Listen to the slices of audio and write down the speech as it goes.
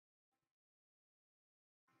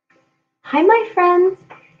Hi, my friends.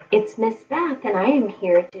 It's Miss Beth, and I am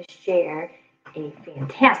here to share a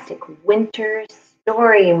fantastic winter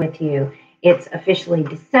story with you. It's officially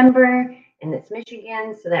December, and it's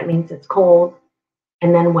Michigan, so that means it's cold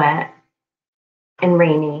and then wet and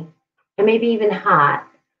rainy and maybe even hot.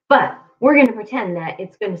 But we're going to pretend that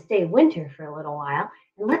it's going to stay winter for a little while,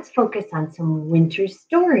 and let's focus on some winter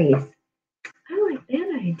stories. I like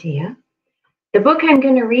that idea. The book I'm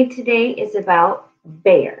going to read today is about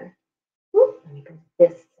Bear. Ooh, let me go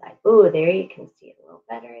this side. Oh, there you can see it a little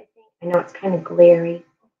better, I think. I know it's kind of glary.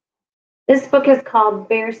 This book is called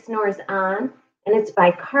Bear Snores On, and it's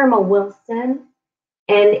by Karma Wilson,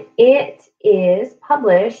 and it is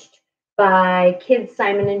published by Kids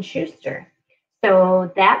Simon and Schuster.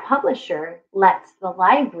 So that publisher lets the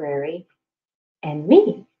library and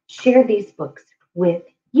me share these books with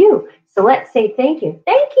you. So let's say thank you.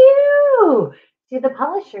 Thank you to the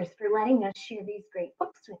publishers for letting us share these great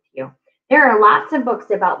books with you. There are lots of books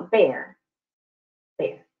about bear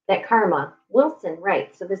that Karma Wilson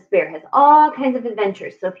writes. So this bear has all kinds of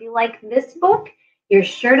adventures. So if you like this book, you're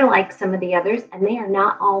sure to like some of the others, and they are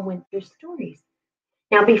not all winter stories.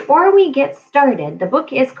 Now, before we get started, the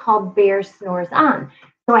book is called Bear Snores On.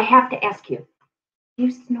 So I have to ask you, do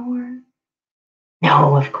you snore?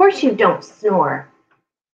 No, of course you don't snore.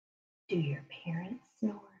 Do your parents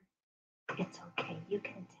snore? It's okay. You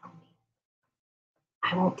can tell me.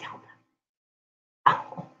 I won't tell them.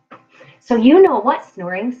 Oh. So you know what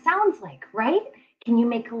snoring sounds like, right? Can you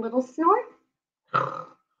make a little snore? That's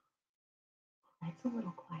a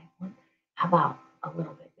little quiet one. How about a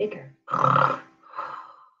little bit bigger?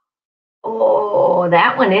 Oh,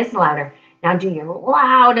 that one is louder. Now do your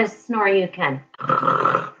loudest snore you can.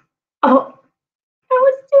 Oh, that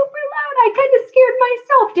was super loud. I kind of scared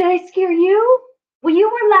myself. Did I scare you? Well, you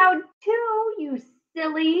were loud too, you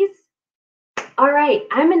sillies. All right,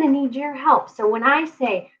 I'm going to need your help. So when I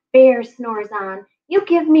say Bear Snores On, you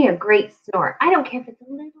give me a great snore. I don't care if it's a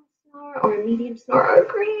little snore or a medium snore or a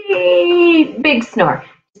great big snore.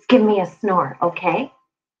 Just give me a snore, okay?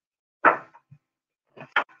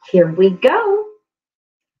 Here we go.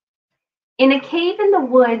 In a cave in the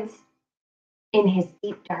woods, in his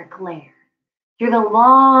deep dark lair, through the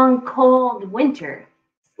long cold winter,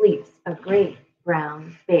 sleeps a great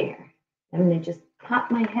brown bear. I'm going to just pop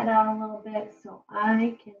my head out a little bit so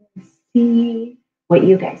I can see what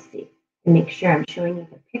you guys see and make sure I'm showing you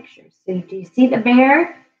the pictures. So do you see the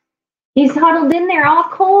bear? He's huddled in there all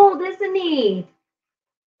cold, isn't he?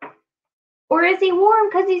 Or is he warm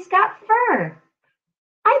because he's got fur?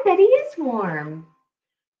 I bet he is warm.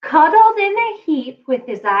 Cuddled in a heap with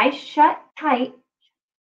his eyes shut tight.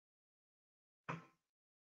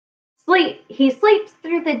 He sleeps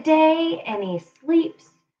through the day and he sleeps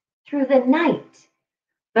through the night.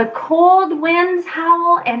 The cold winds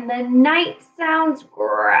howl and the night sounds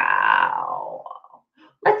growl.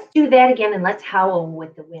 Let's do that again and let's howl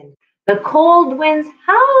with the wind. The cold winds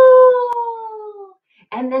howl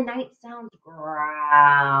and the night sounds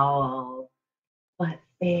growl. But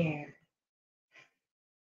Bear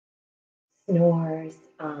snores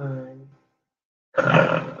on.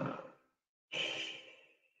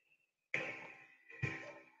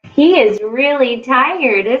 He is really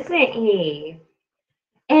tired, isn't he?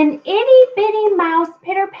 An itty bitty mouse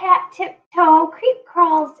pitter pat tiptoe creep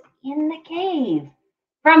crawls in the cave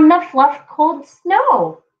from the fluff cold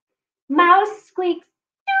snow. Mouse squeaks,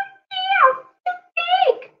 too damp,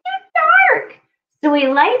 too big, too dark. So he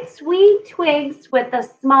lights wee twigs with a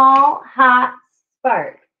small hot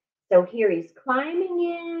spark. So here he's climbing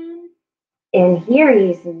in, and here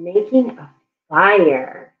he's making a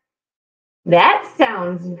fire. That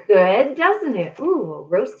sounds good, doesn't it? Ooh, a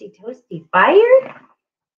roasty toasty fire.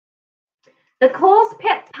 The coals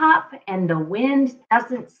pit pop and the wind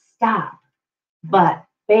doesn't stop, but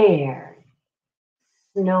Bear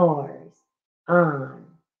snores on.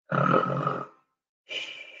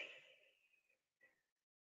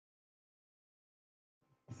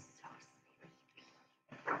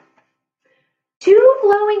 Two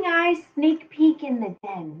glowing eyes sneak peek in the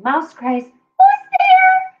den. Mouse cries, "Who's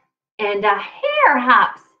there?" And a hare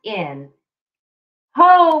hops in.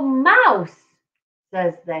 "Ho, Mouse,"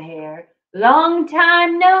 says the hare. "Long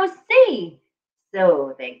time no see."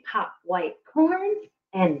 So they pop white corn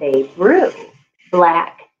and they brew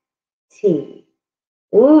black tea.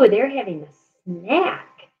 Ooh, they're having a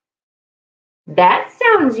snack. That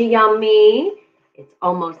sounds yummy. It's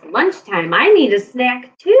almost lunchtime. I need a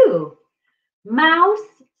snack too.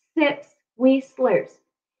 Mouse sips wee slurps.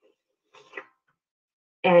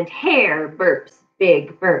 And hare burps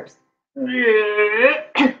big burps.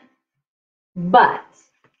 But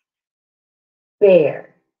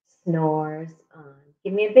Bear Snores on.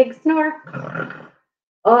 Give me a big snore.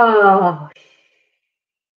 Oh,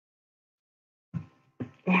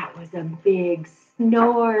 that was a big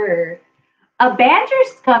snore. A badger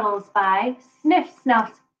scuttles by, sniff,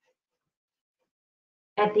 snuffs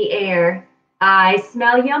at the air. I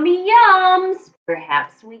smell yummy yums.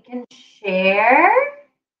 Perhaps we can share?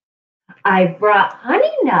 I brought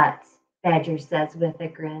honey nuts, Badger says with a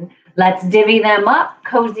grin. Let's divvy them up,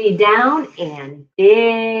 cozy down, and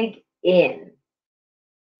dig in.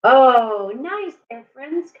 Oh, nice. Their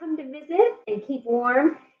friends come to visit and keep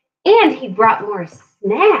warm. And he brought more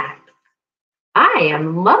snacks. I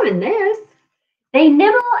am loving this. They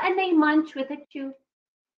nibble and they munch with a chew,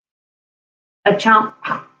 a chomp,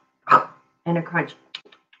 and a crunch.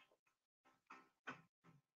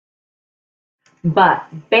 But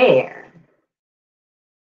Bear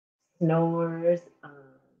snores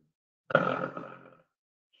on.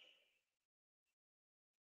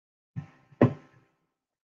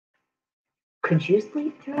 Could you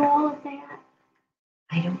sleep through all of that?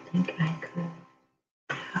 I don't think I could.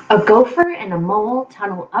 A gopher and a mole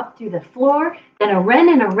tunnel up through the floor, then a wren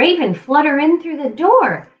and a raven flutter in through the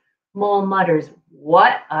door. Mole mutters,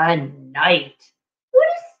 "What a night!" "What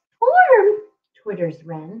a storm!" twitters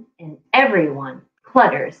Wren, and everyone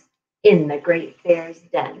clutters in the great bear's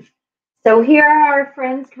den. So here are our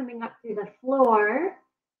friends coming up through the floor,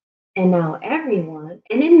 and now everyone,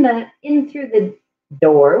 and in through the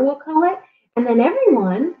door, we'll call it, and then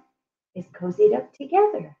everyone is cozied up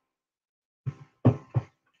together.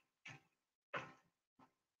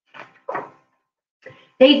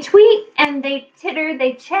 They tweet and they titter,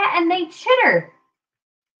 they chat and they chitter.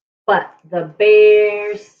 But the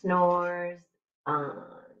bear snores on.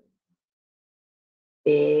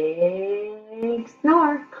 Big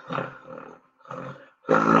snore.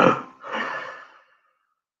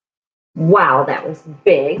 Wow, that was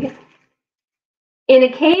big. In a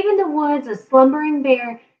cave in the woods, a slumbering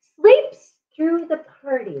bear sleeps through the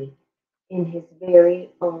party in his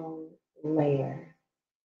very own lair.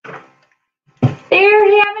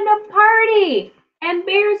 They're having a party, and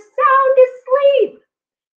Bear's sound asleep.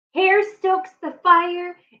 Hare stokes the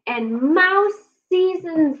fire, and Mouse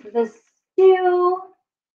seasons the stew.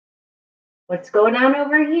 What's going on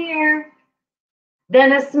over here?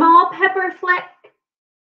 Then a small pepper fleck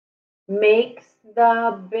makes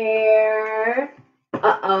the bear.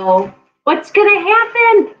 Uh-oh. What's going to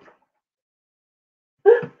happen?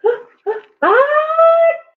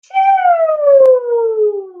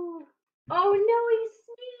 Oh no,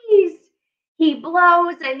 he sneezed. He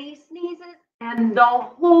blows and he sneezes, and the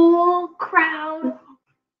whole crowd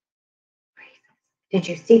freezes. Did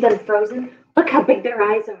you see them frozen? Look how big their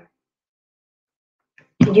eyes are.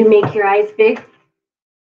 Did you make your eyes big?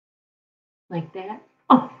 Like that?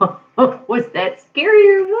 Oh, was that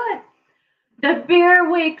scary or what? The bear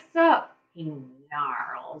wakes up. He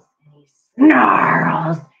gnarls and he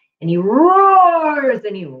snarls and he roars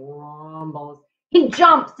and he rumbles. He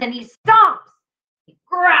jumps and he stomps. He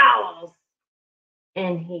growls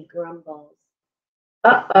and he grumbles.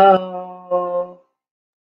 Uh-oh.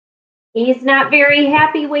 He's not very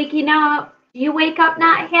happy waking up. Do you wake up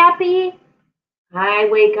not happy? I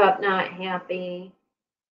wake up not happy.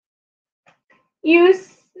 You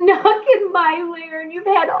snuck in my lair and you've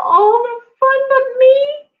had all the fun but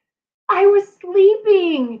me. I was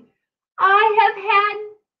sleeping. I have had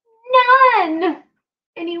none.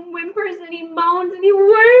 And he whimpers and he moans and he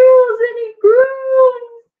wails and he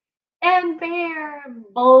groans. And Bear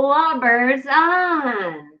blubbers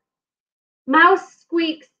on. Mouse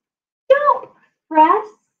squeaks, "Don't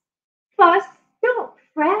fuss, don't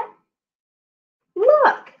fret.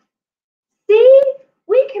 Look, see,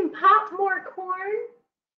 we can pop more corn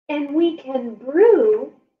and we can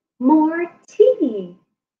brew more tea."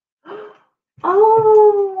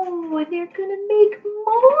 Oh, they're gonna make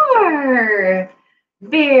more.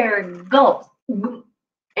 Bear gulps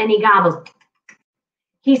and he gobbles.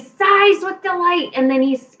 He sighs with delight and then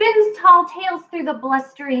he spins tall tales through the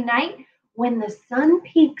blustery night. When the sun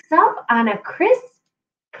peeks up on a crisp,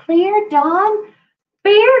 clear dawn,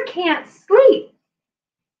 Bear can't sleep.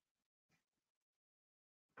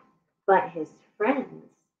 But his friends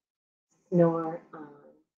snore on.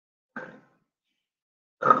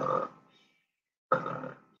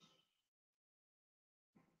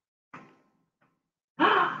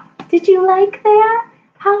 Did you like that?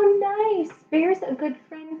 How nice. Bear's a good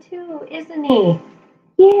friend too, isn't he?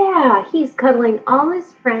 Yeah, he's cuddling all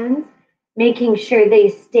his friends, making sure they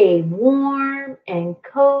stay warm and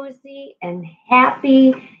cozy and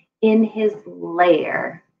happy in his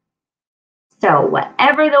lair. So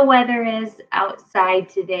whatever the weather is outside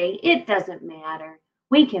today, it doesn't matter.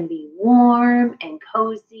 we can be warm and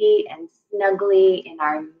cozy and snuggly in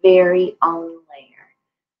our very own lair.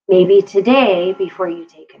 Maybe today, before you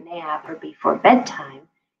take a nap or before bedtime,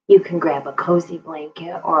 you can grab a cozy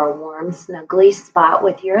blanket or a warm, snuggly spot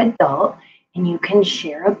with your adult, and you can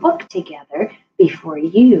share a book together before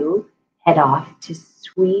you head off to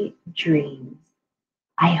sweet dreams.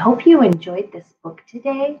 I hope you enjoyed this book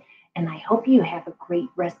today, and I hope you have a great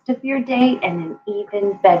rest of your day and an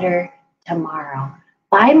even better tomorrow.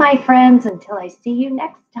 Bye, my friends, until I see you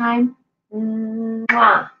next time.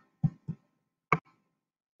 Mwah.